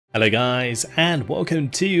Hello guys, and welcome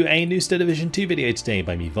to a new Star Division 2 video today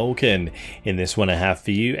by me, Vulcan. In this one I have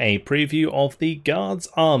for you a preview of the Guards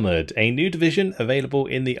Armoured, a new division available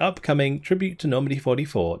in the upcoming Tribute to Normandy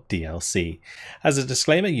 44 DLC. As a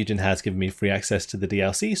disclaimer, Eugen has given me free access to the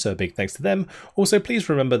DLC, so a big thanks to them. Also, please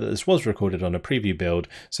remember that this was recorded on a preview build,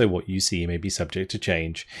 so what you see may be subject to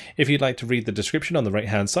change. If you'd like to read the description on the right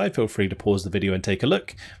hand side, feel free to pause the video and take a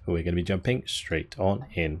look, but we're going to be jumping straight on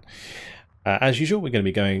in. As usual, we're going to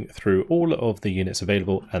be going through all of the units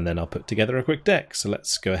available and then I'll put together a quick deck. So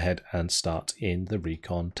let's go ahead and start in the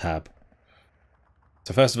Recon tab.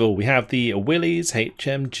 So first of all, we have the Willys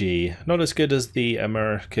HMG. Not as good as the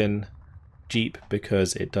American Jeep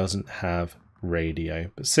because it doesn't have radio,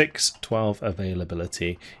 but 6/12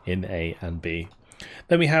 availability in A and B.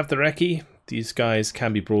 Then we have the Recce. These guys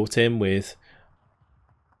can be brought in with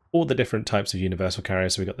all the different types of universal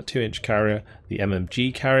carriers. So we've got the 2-inch carrier, the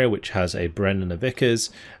MMG carrier, which has a Bren and a Vickers,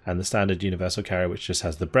 and the standard universal carrier, which just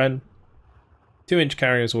has the Bren. 2-inch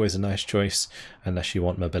carrier is always a nice choice, unless you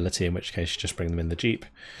want mobility, in which case you just bring them in the Jeep.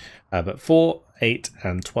 But 4, 8,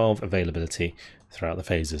 and 12 availability throughout the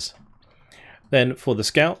phases. Then for the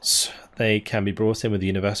Scouts, they can be brought in with the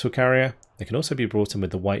universal carrier. They can also be brought in with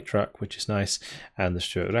the white truck, which is nice, and the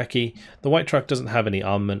Stuart Recce. The white truck doesn't have any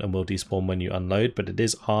armament and will despawn when you unload, but it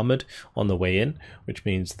is armored on the way in, which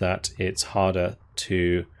means that it's harder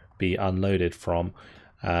to be unloaded from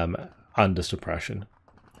under suppression.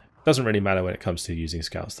 Doesn't really matter when it comes to using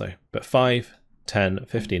Scouts though. But 5, 10,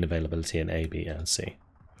 15 availability in A, B, and C.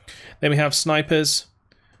 Then we have Snipers.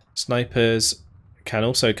 Snipers can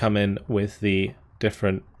also come in with the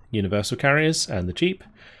different universal carriers and the Jeep.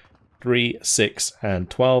 3, 6, and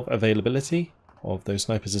 12 availability of those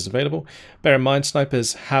snipers is available. Bear in mind,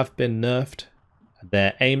 snipers have been nerfed.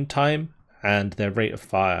 Their aim time and their rate of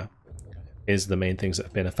fire is the main things that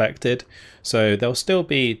have been affected. So they'll still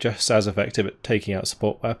be just as effective at taking out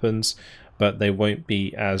support weapons, but they won't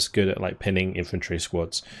be as good at like pinning infantry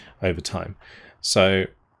squads over time. So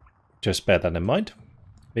just bear that in mind.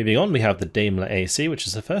 Moving on, we have the Daimler AC, which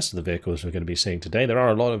is the first of the vehicles we're going to be seeing today. There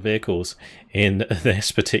are a lot of vehicles in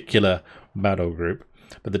this particular battle group,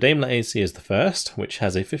 but the Daimler AC is the first, which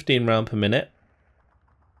has a 15 round per minute,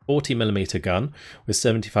 40mm gun with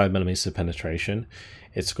 75mm of penetration.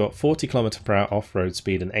 It's got 40 km/h off-road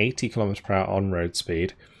speed and 80 km/h on-road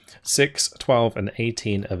speed. 6, 12, and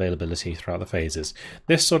 18 availability throughout the phases.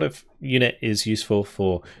 This sort of unit is useful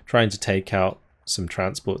for trying to take out some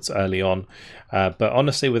transports early on, but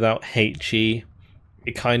honestly without HE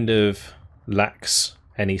it kind of lacks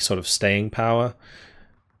any sort of staying power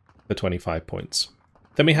for 25 points.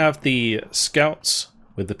 Then we have the Scouts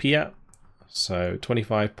with the Piat, so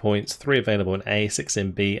 25 points, 3 available in A, 6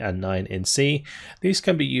 in B, and 9 in C. These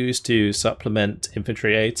can be used to supplement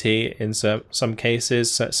infantry AT in some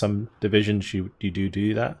cases. Some divisions you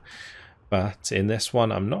do that, but in this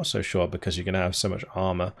one I'm not so sure because you're going to have so much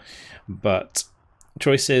armor. But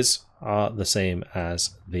choices are the same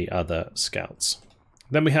as the other Scouts.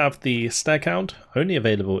 Then we have the Staghound, only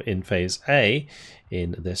available in Phase A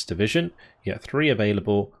in this division. You get 3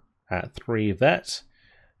 available at 3 vet.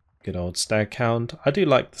 Good old Staghound. I do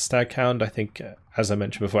like the Staghound. I think, as I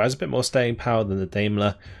mentioned before, it has a bit more staying power than the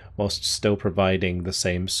Daimler, whilst still providing the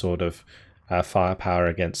same sort of firepower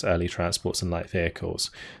against early transports and light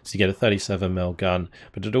vehicles. So you get a 37mm gun,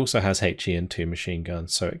 but it also has HE and 2 machine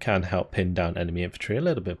guns, so it can help pin down enemy infantry a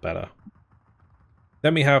little bit better.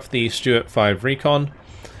 Then we have the Stuart 5 Recon.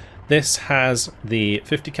 This has the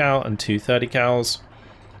 50 cal and 2 30 cals.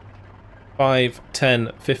 5,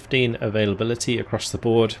 10, 15 availability across the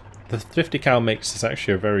board. The 50 cal makes this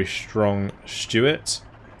actually a very strong Stuart.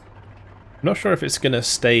 I'm not sure if it's going to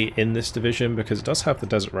stay in this division because it does have the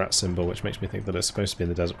Desert Rat symbol, which makes me think that it's supposed to be in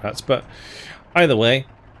the Desert Rats, but either way,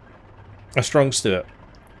 a strong Stuart,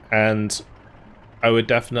 and I would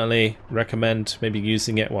definitely recommend maybe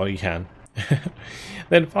using it while you can.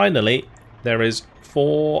 Then finally, there is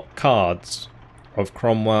 4 cards of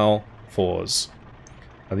Cromwell 4s.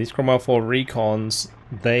 Now these Cromwell 4 Recons,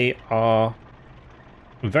 they are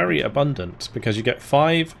very abundant because you get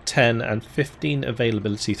 5, 10, and 15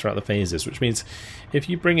 availability throughout the phases, which means if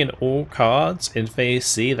you bring in all cards in Phase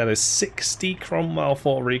C, that is 60 Cromwell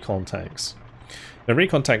 4 Recon tanks. The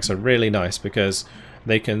Recon tanks are really nice because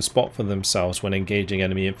they can spot for themselves when engaging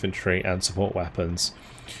enemy infantry and support weapons.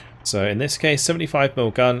 So in this case,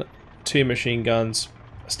 75mm gun, 2 machine guns,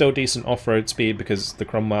 still decent off-road speed because the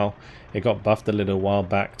Cromwell, it got buffed a little while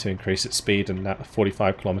back to increase its speed, and that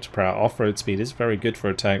 45 km/h off-road speed is very good for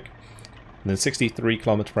a tank. And then 63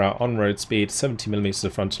 km/h on-road speed, 70mm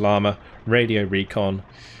of frontal armor, radio recon,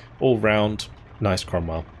 all round nice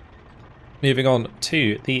Cromwell. Moving on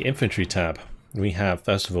to the infantry tab, we have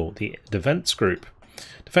first of all the defense group.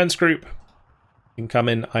 Defense group can come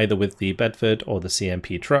in either with the Bedford or the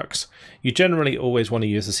CMP trucks. You generally always want to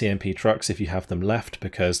use the CMP trucks if you have them left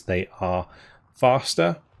because they are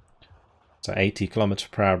faster. So 80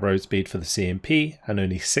 km/h road speed for the CMP and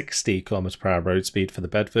only 60 km/h road speed for the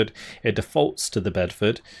Bedford. It defaults to the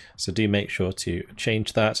Bedford, so do make sure to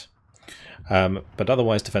change that. But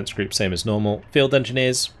otherwise defense group same as normal. Field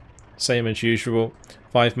engineers, same as usual.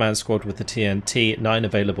 5-man squad with the TNT, 9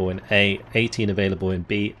 available in A, 18 available in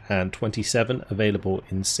B, and 27 available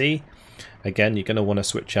in C. Again, you're going to want to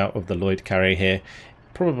switch out of the Lloyd carrier here,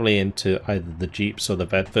 probably into either the Jeeps or the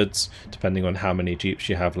Bedfords, depending on how many Jeeps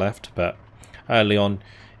you have left. But early on,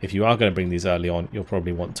 if you are going to bring these early on, you'll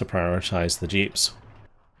probably want to prioritize the Jeeps.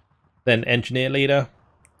 Then engineer leader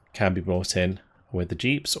can be brought in with the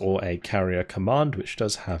Jeeps or a carrier command, which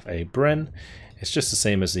does have a Bren. It's just the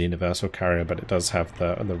same as the universal carrier, but it does have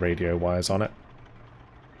the radio wires on it.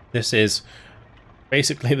 This is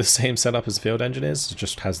basically the same setup as field engineers, it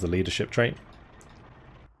just has the leadership trait.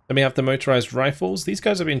 Then we have the motorized rifles. These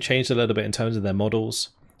guys have been changed a little bit in terms of their models.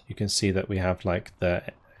 You can see that we have like the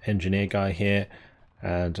engineer guy here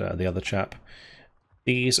and the other chap.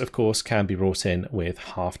 These, of course, can be brought in with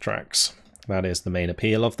half tracks. That is the main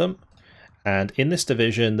appeal of them. And in this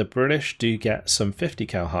division, the British do get some 50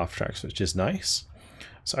 cal half tracks, which is nice.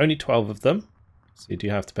 So only 12 of them, so you do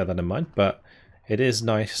have to bear that in mind, but it is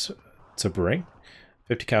nice to bring.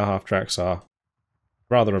 50 cal half tracks are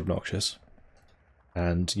rather obnoxious,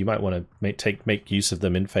 and you might want to make use of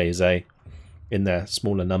them in Phase A in their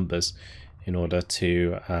smaller numbers in order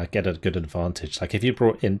to get a good advantage. Like if you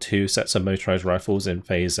brought in 2 sets of motorized rifles in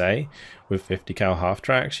Phase A with 50 cal half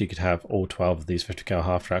tracks, you could have all 12 of these 50 cal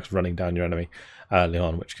half tracks running down your enemy early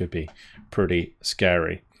on, which could be pretty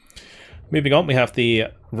scary. Moving on, we have the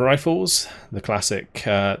rifles, the classic,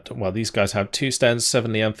 well, these guys have 2 Stens,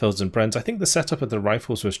 7 Lee Enfields and Brens. I think the setup of the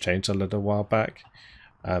rifles was changed a little while back,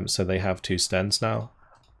 so they have 2 Stens now.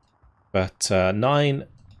 But 9,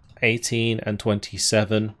 18 and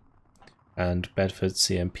 27 and Bedford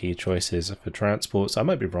CMP choices for transports. I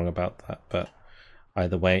might be wrong about that, but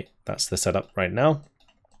either way, that's the setup right now.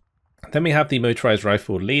 Then we have the motorized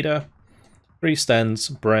rifle leader, 3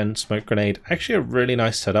 Stens, Bren, smoke grenade. Actually a really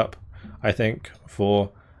nice setup, I think,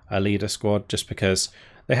 for a leader squad, just because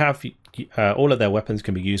they have all of their weapons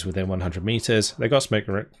can be used within 100 meters. They got smoke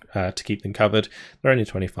to keep them covered. They're only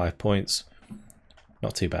 25 points.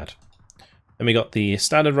 Not too bad. Then we got the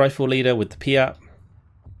standard rifle leader with the Piat.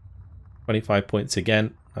 25 points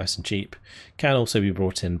again, nice and cheap. Can also be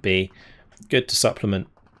brought in B. Good to supplement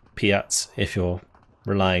Piats if you're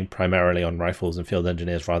relying primarily on rifles and field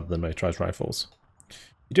engineers rather than motorized rifles.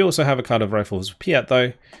 You do also have a card of rifles with Piat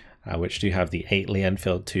though, which do have the 8 Lee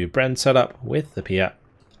Enfield 2 Bren setup with the Piat.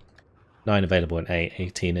 9 available in A,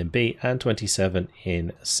 18 in B, and 27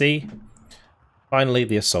 in C. Finally,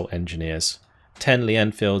 the assault engineers. 10 Lee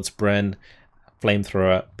Enfields, Bren,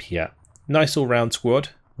 flamethrower, Piat. Nice all-round squad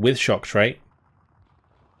with shock trait,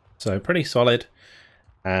 so pretty solid,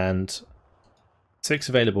 and 6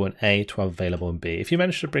 available in A, 12 available in B. If you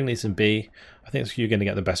manage to bring these in B, I think you're going to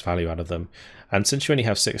get the best value out of them. And since you only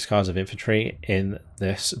have 6 cards of infantry in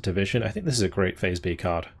this division, I think this is a great Phase B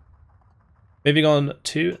card. Moving on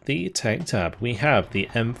to the tank tab, we have the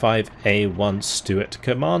M5A1 Stuart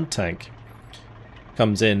Command Tank.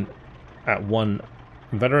 Comes in at 1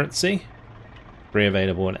 veterancy. 3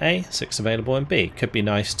 available in A, 6 available in B. Could be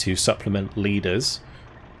nice to supplement leaders,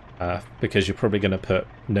 because you're probably going to put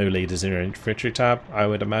no leaders in your infantry tab, I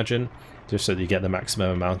would imagine, just so that you get the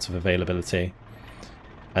maximum amount of availability.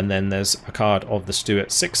 And then there's a card of the Stuart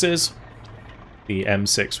 6s, the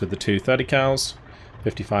M6 with the 2 30 cals,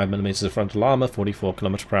 55mm of frontal armor, 44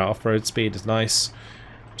 km/h off-road speed is nice.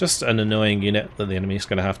 Just an annoying unit that the enemy is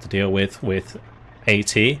going to have to deal with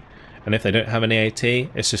AT. And if they don't have any AT,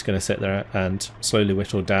 it's just going to sit there and slowly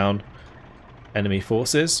whittle down enemy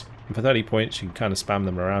forces. And for 30 points, you can kind of spam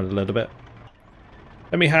them around a little bit.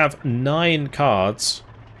 Then we have 9 cards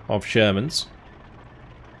of Shermans.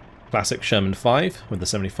 Classic Sherman 5 with the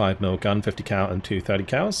 75mm gun, 50 cal and 2 30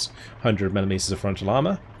 cals, 100mm of frontal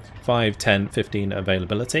armor, 5, 10, 15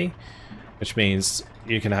 availability, which means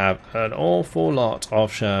you can have an awful lot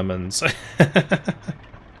of Shermans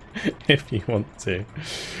if you want to.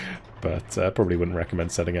 But probably wouldn't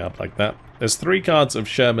recommend setting it up like that. There's 3 cards of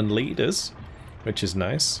Sherman leaders, which is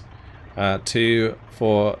nice. 2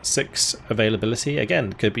 for 6 availability.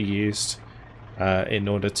 Again, could be used in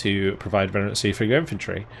order to provide veterancy for your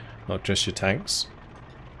infantry, not just your tanks.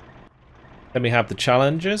 Then we have the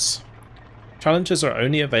Challengers. Challengers are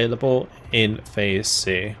only available in Phase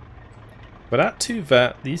C. But at 2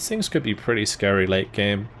 vet, these things could be pretty scary late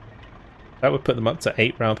game. That would put them up to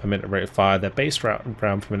 8 round per minute rate of fire. Their base round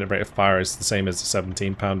per minute rate of fire is the same as the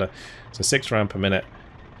 17 pounder. So 6 round per minute,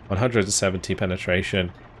 170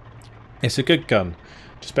 penetration. It's a good gun.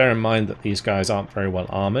 Just bear in mind that these guys aren't very well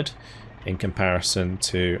armoured in comparison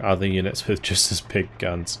to other units with just as big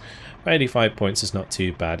guns. But 85 points is not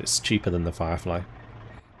too bad. It's cheaper than the Firefly.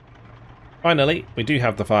 Finally, we do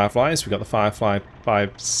have the Fireflies. We've got the Firefly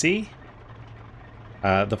 5C.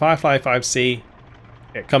 The Firefly 5C,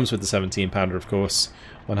 it comes with the 17 pounder, of course.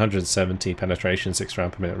 170 penetration, 6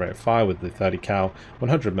 round per minute rate of fire with the 30 cal,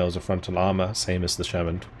 100 mils of frontal armor, same as the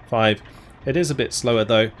Sherman 5. It is a bit slower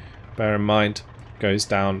though. Bear in mind, goes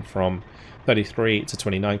down from 33 to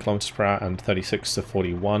 29 kilometers per hour and 36 to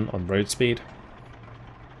 41 on road speed.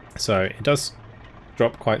 So it does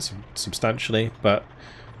drop quite substantially, but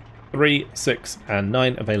 3, 6 and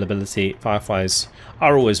 9 availability, Fireflies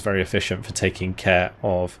are always very efficient for taking care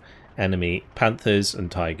of enemy Panthers and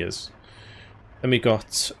Tigers. Then we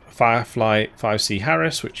got Firefly 5C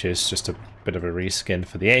Harris, which is just a bit of a reskin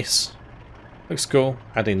for the Ace. Looks cool,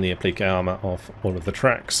 adding the applique armor of all of the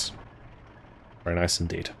tracks. Very nice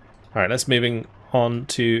indeed. Alright, let's moving on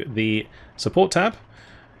to the support tab.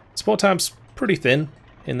 Support tab's pretty thin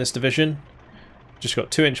in this division. Just got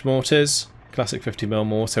 2-inch mortars, classic 50mm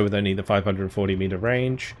mortar with only the 540 meter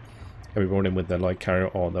range. Can be brought in with the light carrier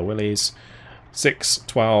or the Willies. 6,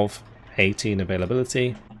 12, 18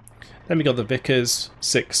 availability. Then we got the Vickers,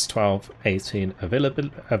 6, 12, 18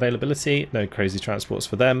 availability. No crazy transports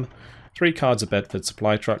for them. 3 cards of Bedford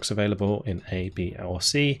supply trucks available in A, B, or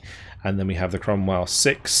C. And then we have the Cromwell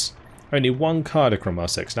 6. Only 1 card of Cromwell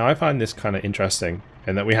 6. Now I find this kind of interesting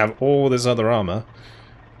in that we have all this other armor,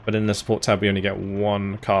 but in the support tab we only get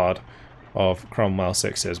 1 card of Cromwell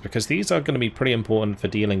 6s, because these are going to be pretty important for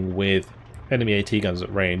dealing with enemy AT guns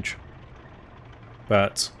at range.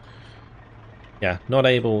 But yeah, not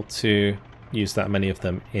able to use that many of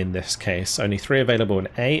them in this case. Only 3 available in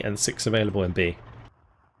A and 6 available in B.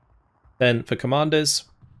 Then for commanders,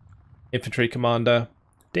 Infantry Commander,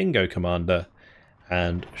 Dingo Commander,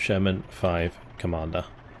 and Sherman 5 Commander.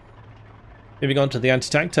 Moving on to the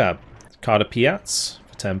anti-tank tab, card of Piats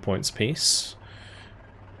for 10 points apiece.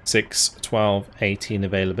 6, 12, 18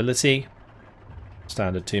 availability.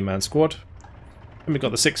 Standard 2-man squad. And we've got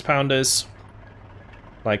the 6-pounders.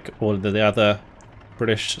 Like all of the other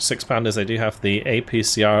British 6-pounders, they do have the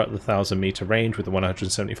APCR at the 1000 meter range with the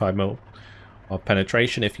 175mm of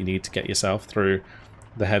penetration if you need to get yourself through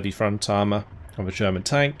the heavy front armor of a German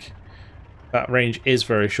tank. That range is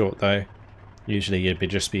very short though. Usually you'd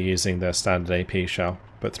just be using the standard AP shell.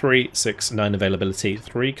 But 3, 6, 9 availability,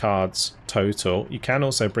 3 cards total. You can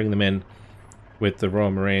also bring them in with the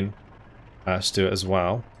Royal Marine Stuart as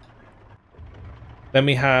well. Then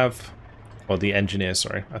we have, or the Engineer,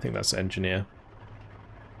 sorry, I think that's the Engineer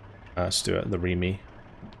Stuart, the Remy.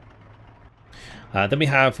 Then we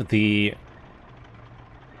have the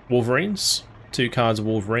Wolverines, 2 cards of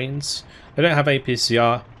Wolverines. They don't have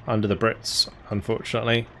APCR under the Brits,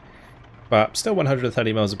 unfortunately, but still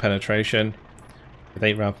 130 mils of penetration with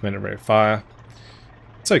 8 round per minute rate of fire.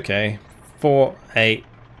 It's okay. 4, 8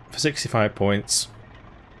 for 65 points.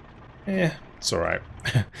 Yeah, it's alright.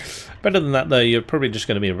 Better than that though, you're probably just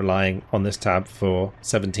going to be relying on this tab for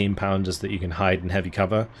 17 pounders that you can hide in heavy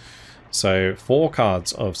cover. So 4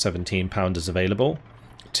 cards of 17 pounders available,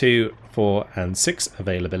 2, 4 and 6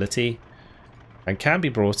 availability, and can be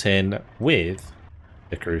brought in with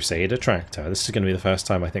the Crusader tractor. This is going to be the first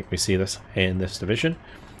time I think we see this in this division.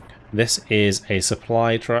 This is a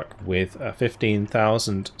supply truck with a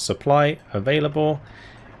 15,000 supply available.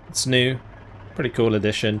 It's new, pretty cool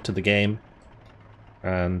addition to the game,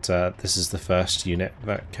 and this is the first unit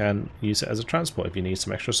that can use it as a transport if you need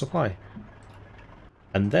some extra supply.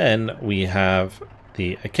 And then we have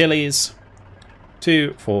the Achilles,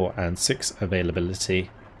 2, 4 and 6 availability,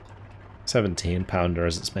 17 pounder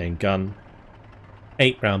as its main gun,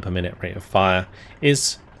 8 round per minute rate of fire.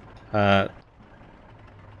 Is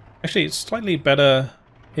actually it's slightly better,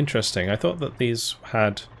 interesting. I thought that these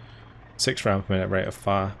had 6 round per minute rate of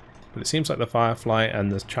fire, but it seems like the Firefly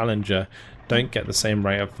and the Challenger don't get the same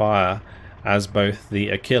rate of fire as both the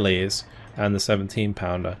Achilles and the 17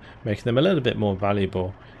 pounder, making them a little bit more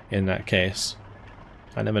valuable in that case.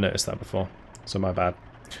 I never noticed that before, so my bad.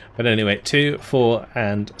 But anyway, 2, 4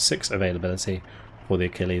 and 6 availability for the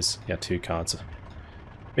Achilles. Yeah, 2 cards.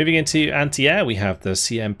 Moving into anti-air, we have the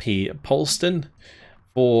CMP Polston.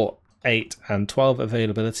 4, 8 and 12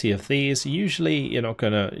 availability of these. Usually you're not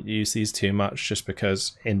going to use these too much just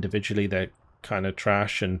because individually they're kind of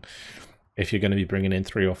trash, and if you're going to be bringing in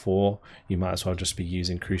 3 or 4, you might as well just be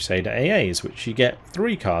using Crusader AAs, which you get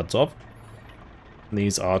 3 cards of.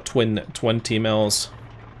 These are twin 20 mils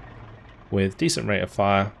with decent rate of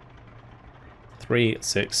fire, 3,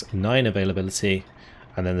 6, 9 availability,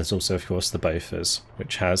 and then there's also, of course, the Bofors,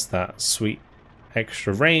 which has that sweet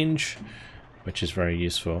extra range, which is very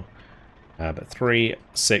useful. But 3,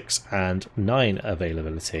 6, and 9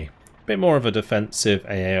 availability. A bit more of a defensive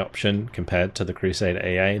AA option compared to the Crusader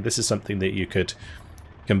AA. This is something that you could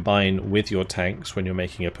combine with your tanks when you're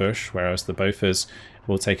making a push, whereas the Bofors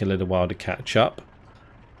will take a little while to catch up,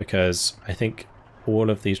 because I think all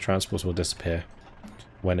of these transports will disappear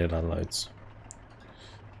when it unloads.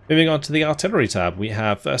 Moving on to the artillery tab, we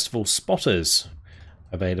have first of all spotters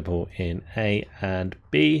available in A and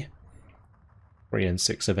B. 3 and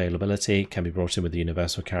 6 availability, can be brought in with the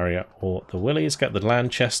universal carrier or the Willies. Get the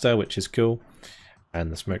Lanchester, which is cool,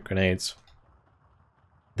 and the smoke grenades.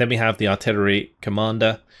 Then we have the artillery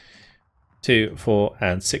commander, 2, 4,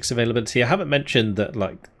 and 6 availability. I haven't mentioned that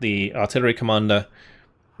like the artillery commander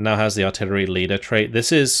now has the artillery leader trait.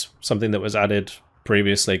 This is something that was added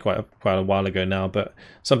previously quite a while ago now, but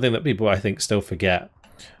something that people I think still forget.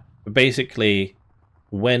 Basically,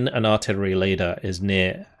 when an artillery leader is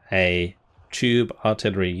near a tube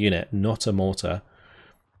artillery unit, not a mortar,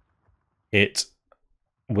 it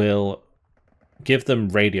will give them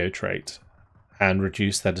radio trait and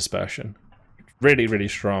reduce their dispersion. Really, really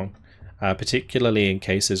strong, particularly in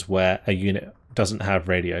cases where a unit doesn't have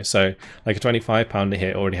radio. So like a 25 pounder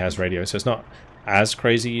here already has radio, so it's not as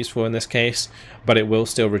crazy useful in this case, but it will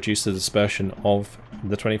still reduce the dispersion of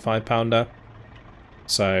the 25 pounder,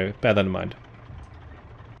 so bear that in mind.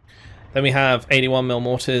 Then we have 81mm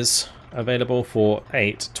mortars available for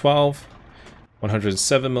 812,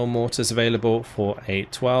 107mm mortars available for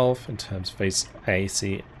 812 in terms of phase A,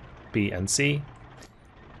 C, B and C.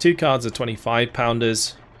 2 cards of 25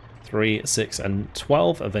 pounders, 3, 6 and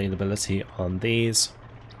 12 availability on these.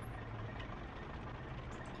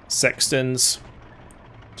 Sextons,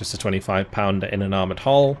 just a 25 pounder in an armoured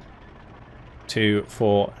hull, 2,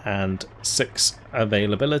 4 and 6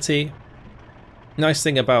 availability. Nice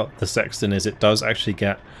thing about the Sexton is it does actually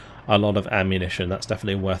get a lot of ammunition. That's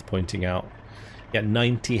definitely worth pointing out. You get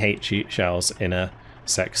 90 HE shells in a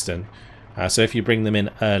Sexton. So if you bring them in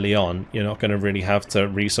early on, you're not going to really have to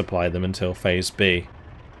resupply them until phase B.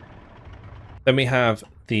 Then we have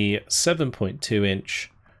the 7.2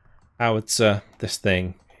 inch howitzer. This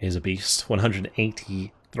thing is a beast.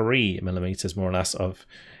 183mm more or less of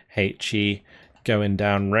HE going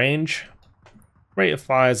down range. Rate of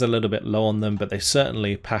fire is a little bit low on them, but they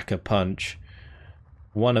certainly pack a punch.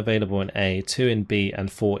 1 available in A, 2 in B,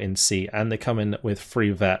 and 4 in C, and they come in with free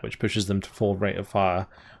vet, which pushes them to 4 rate of fire.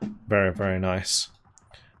 Very, very nice.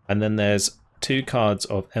 And then there's 2 cards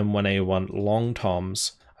of M1A1 long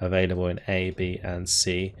toms available in A, B, and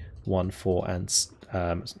C. 1, 4, and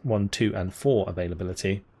 1, 2, and 4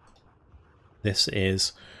 availability. This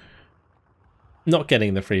is not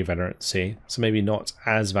getting the free veterancy, so maybe not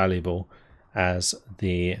as valuable as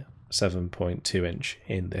the 7.2 inch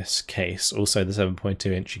in this case. Also the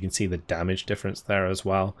 7.2 inch, you can see the damage difference there as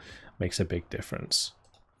well, makes a big difference.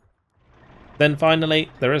 Then finally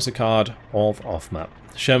there is a card of off map.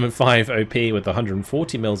 Sherman 5 OP with the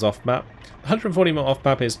 140 mils off map. 140 mil off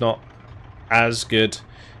map is not as good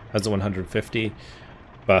as the 150,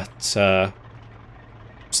 but still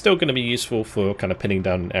going to be useful for kind of pinning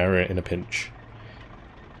down an area in a pinch.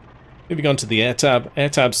 Moving on to the air tab. Air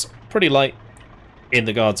tab's pretty light in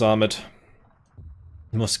the Guards Armoured.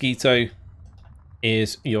 Mosquito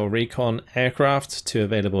is your recon aircraft, 2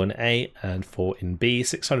 available in A and 4 in B.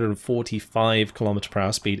 645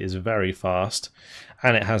 km/h speed is very fast,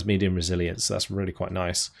 and it has medium resilience, so that's really quite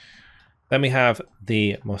nice. Then we have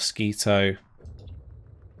the Mosquito,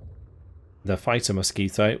 the fighter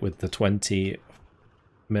Mosquito with the 20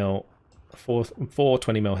 mil, 4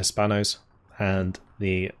 20 mil Hispanos and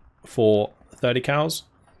the 4 30 cals.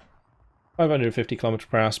 550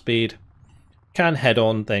 km/h speed, can head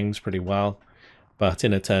on things pretty well, but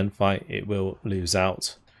in a turn fight it will lose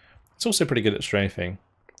out. It's also pretty good at strafing,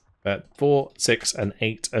 but 4, 6 and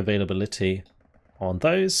 8 availability on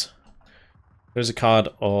those. There's a card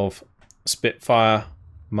of Spitfire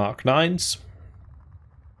Mark 9s,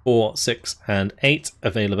 4, 6 and 8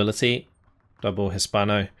 availability, double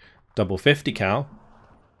Hispano, double 50 cal,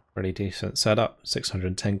 pretty decent setup,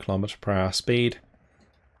 610 km/h speed.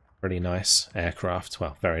 Pretty nice aircraft.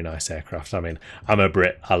 Well, very nice aircraft. I mean, I'm a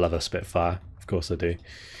Brit. I love a Spitfire. Of course I do.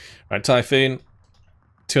 Right, Typhoon.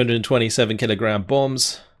 227 kilogram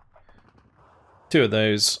bombs. 2 of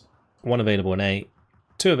those. 1 available in A.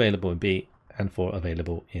 2 available in B. And 4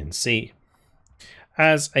 available in C.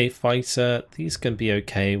 as a fighter, these can be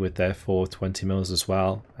okay with their 420 mils as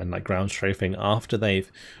well, and like ground strafing after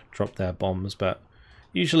they've dropped their bombs, but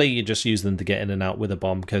usually you just use them to get in and out with a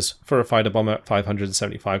bomb, because for a fighter bomber at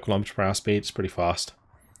 575 km/h speed, it's pretty fast,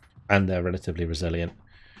 and they're relatively resilient.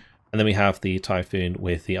 And then we have the Typhoon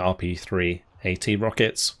with the RP3 AT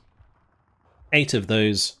rockets. 8 of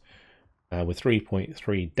those with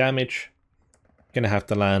 3.3 damage. Going to have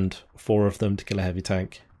to land 4 of them to kill a heavy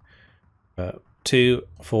tank. 2,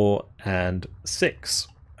 4, and 6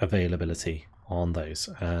 availability on those.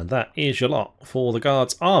 And that is your lot for the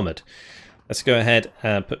Guards Armoured. Let's go ahead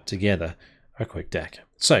and put together a quick deck.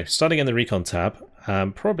 So, starting in the Recon tab,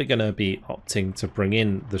 I'm probably going to be opting to bring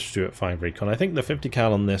in the Stuart 5 Recon. I think the 50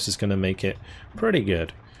 cal on this is going to make it pretty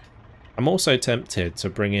good. I'm also tempted to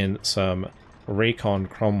bring in some Recon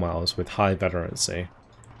Cromwells with high veterancy.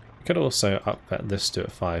 I could also up this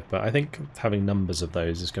Stuart 5, but I think having numbers of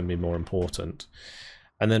those is going to be more important.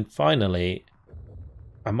 And then finally,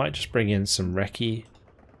 I might just bring in some Recce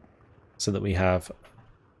so that we have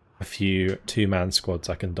a few 2-man squads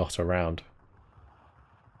I can dot around.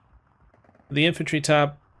 The infantry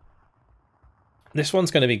tab, this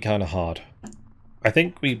one's going to be kind of hard. I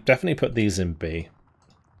think we definitely put these in B.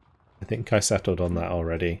 I think I settled on that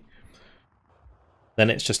already.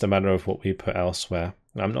 Then it's just a matter of what we put elsewhere.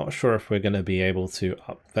 I'm not sure if we're going to be able to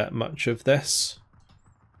upvet much of this.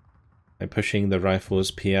 I'm pushing the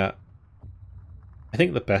rifles Piat. I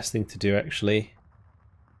think the best thing to do actually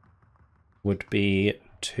would be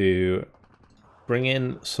to bring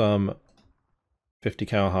in some 50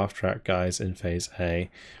 cal half-track guys in phase A.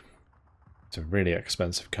 It's a really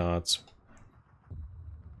expensive cards.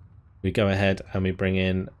 We go ahead and we bring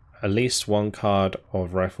in at least 1 card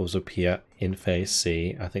of Rifles of Piat in phase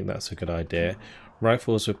C. I think that's a good idea.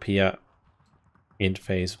 Rifles of Piat in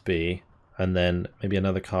phase B, and then maybe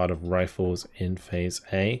another card of Rifles in phase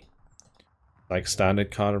A, like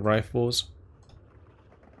standard card of Rifles.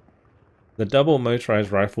 The double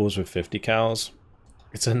motorized rifles with 50 cals,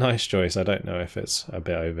 it's a nice choice. I don't know if it's a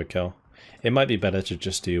bit overkill. It might be better to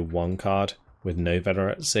just do 1 card with no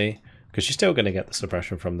veterancy, because you're still going to get the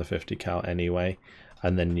suppression from the 50 cal anyway,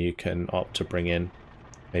 and then you can opt to bring in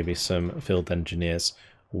maybe some field engineers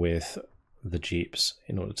with the jeeps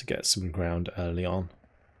in order to get some ground early on.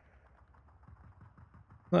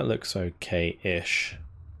 That looks okay-ish.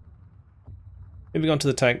 Moving on to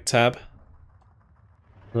the tank tab,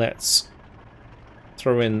 let's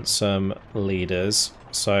throw in some leaders.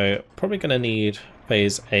 So probably going to need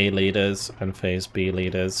phase A leaders and phase B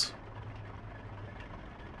leaders.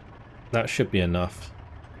 That should be enough.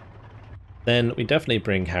 Then we definitely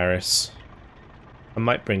bring Harris. I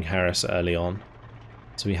might bring Harris early on,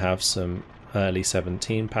 so we have some early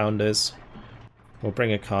 17 pounders. We'll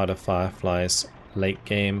bring a card of Fireflies late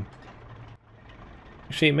game.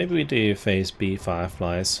 Actually, maybe we do phase B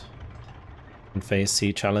Fireflies and phase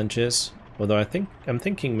C challenges. Although I'm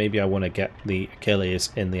thinking maybe I want to get the Achilles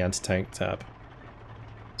in the anti-tank tab.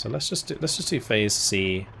 So let's just do phase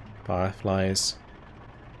C Fireflies.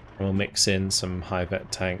 And we'll mix in some high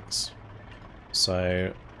vet tanks.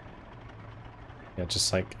 So yeah,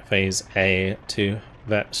 just like phase A 2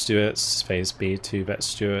 vet Stuarts, phase B 2 vet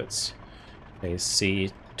Stuarts, phase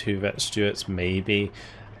C 2 vet Stuarts maybe.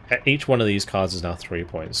 Each one of these cards is now 3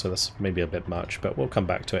 points, so that's maybe a bit much, but we'll come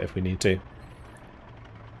back to it if we need to.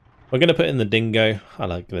 We're going to put in the Dingo. I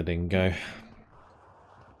like the Dingo,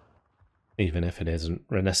 even if it isn't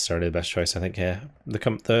necessarily the best choice. I think here the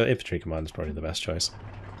infantry command is probably the best choice.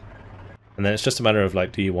 And then it's just a matter of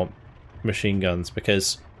like, do you want machine guns?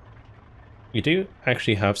 Because you do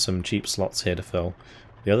actually have some cheap slots here to fill.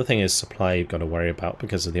 The other thing is supply you've got to worry about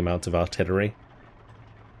because of the amount of artillery.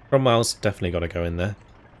 Cromwell's definitely got to go in there.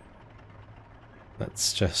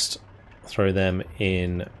 Let's just throw them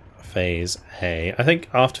in phase A. I think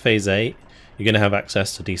after phase A, you're going to have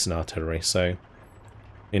access to decent artillery, so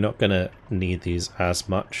you're not going to need these as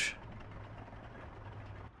much.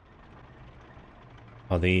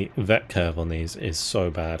 Oh, the vet curve on these is so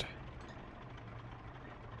bad.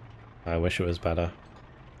 I wish it was better.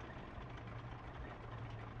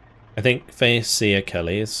 I think phase C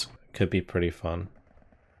Achilles could be pretty fun.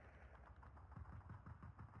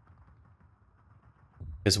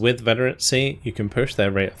 Because with veterancy, you can push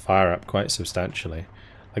their rate of fire up quite substantially.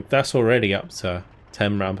 Like that's already up to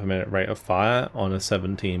 10 round per minute rate of fire on a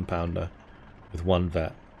 17 pounder with 1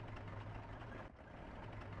 vet.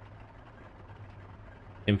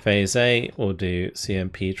 In phase A, we'll do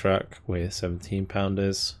CMP truck with 17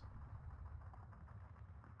 pounders.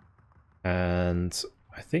 And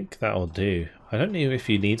I think that'll do. I don't know if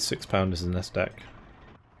you need 6 pounders in this deck.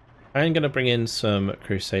 I'm going to bring in some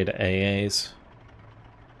Crusader AAs.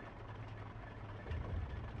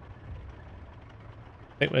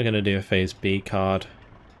 think we're going to do a phase B card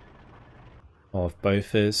of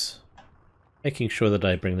bothers. Making sure that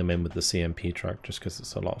I bring them in with the CMP truck just because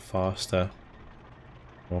it's a lot faster.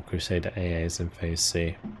 More Crusader AAs in phase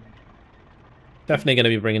C. Definitely going to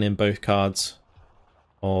be bringing in both cards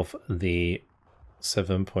of the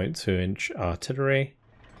 7.2-inch artillery.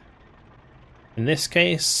 In this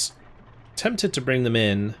case, tempted to bring them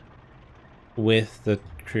in with the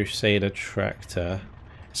Crusader tractor.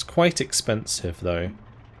 It's quite expensive though.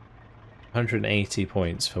 180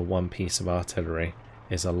 points for one piece of artillery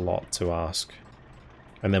is a lot to ask.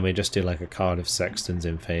 And then we just do like a card of Sextons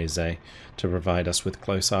in phase A to provide us with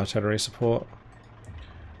close artillery support.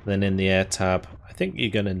 Then in the air tab, I think you're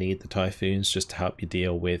going to need the Typhoons just to help you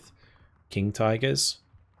deal with King Tigers.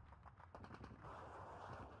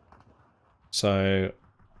 So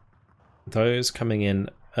those coming in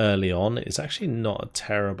early on is actually not a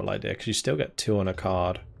terrible idea because you still get 2 on a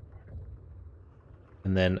card.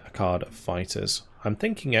 And then a card of Fighters. I'm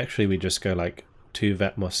thinking actually we just go like 2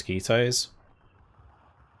 Vet Mosquitoes.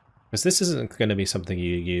 Because this isn't going to be something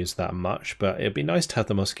you use that much, but it'd be nice to have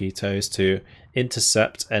the Mosquitoes to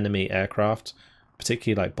intercept enemy aircraft,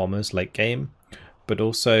 particularly like bombers late game, but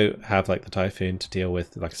also have like the Typhoon to deal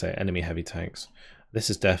with, like I say, enemy heavy tanks. This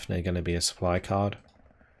is definitely going to be a supply card.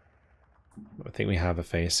 I think we have a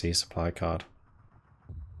phase C supply card.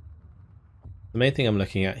 The main thing I'm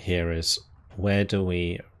looking at here is where do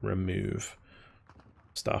we remove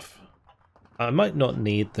stuff? I might not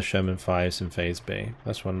need the Sherman 5s in phase B.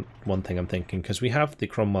 That's one thing I'm thinking, because we have the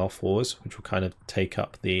Cromwell 4s, which will kind of take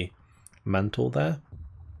up the mantle there.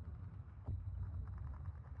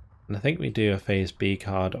 And I think we do a phase B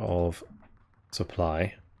card of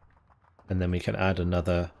supply, and then we can add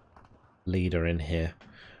another leader in here.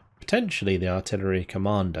 Potentially the artillery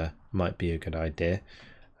commander might be a good idea,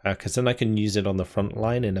 because then I can use it on the front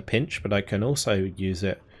line in a pinch, but I can also use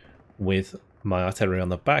it with my artillery on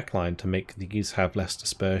the back line to make these have less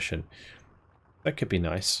dispersion. That could be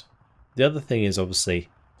nice. The other thing is obviously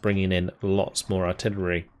bringing in lots more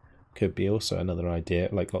artillery could be also another idea,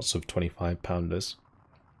 like lots of 25-pounders.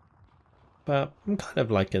 But I'm kind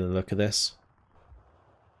of liking the look of this.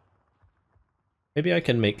 Maybe I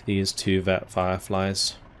can make these 2 Vet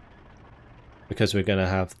Fireflies, because we're going to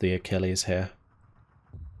have the Achilles here.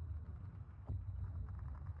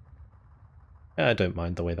 I don't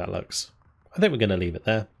mind the way that looks. I think we're going to leave it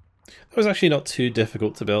there. That was actually not too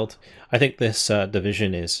difficult to build. I think this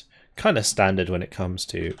division is kind of standard when it comes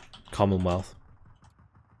to Commonwealth.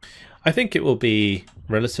 I think it will be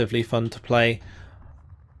relatively fun to play.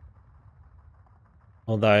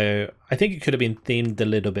 Although, I think it could have been themed a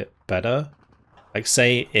little bit better. Like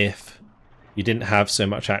say if you didn't have so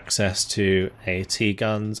much access to AT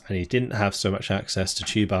guns and you didn't have so much access to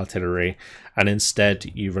tube artillery, and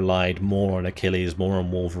instead you relied more on Achilles, more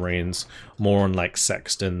on Wolverines, more on like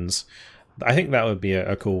Sextons. I think that would be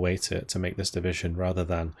a cool way to make this division rather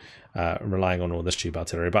than relying on all this tube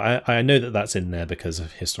artillery. But I know that that's in there because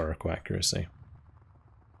of historical accuracy.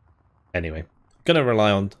 Anyway, going to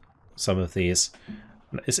rely on some of these.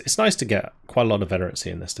 It's nice to get quite a lot of veterancy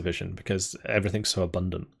in this division because everything's so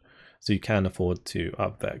abundant. So you can afford to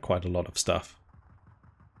upvet quite a lot of stuff.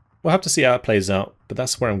 We'll have to see how it plays out, but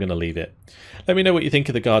that's where I'm going to leave it. Let me know what you think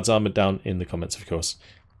of the Guards Armoured down in the comments, of course.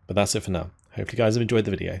 But that's it for now. Hope you guys have enjoyed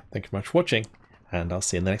the video. Thank you very much for watching, and I'll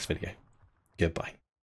see you in the next video. Goodbye.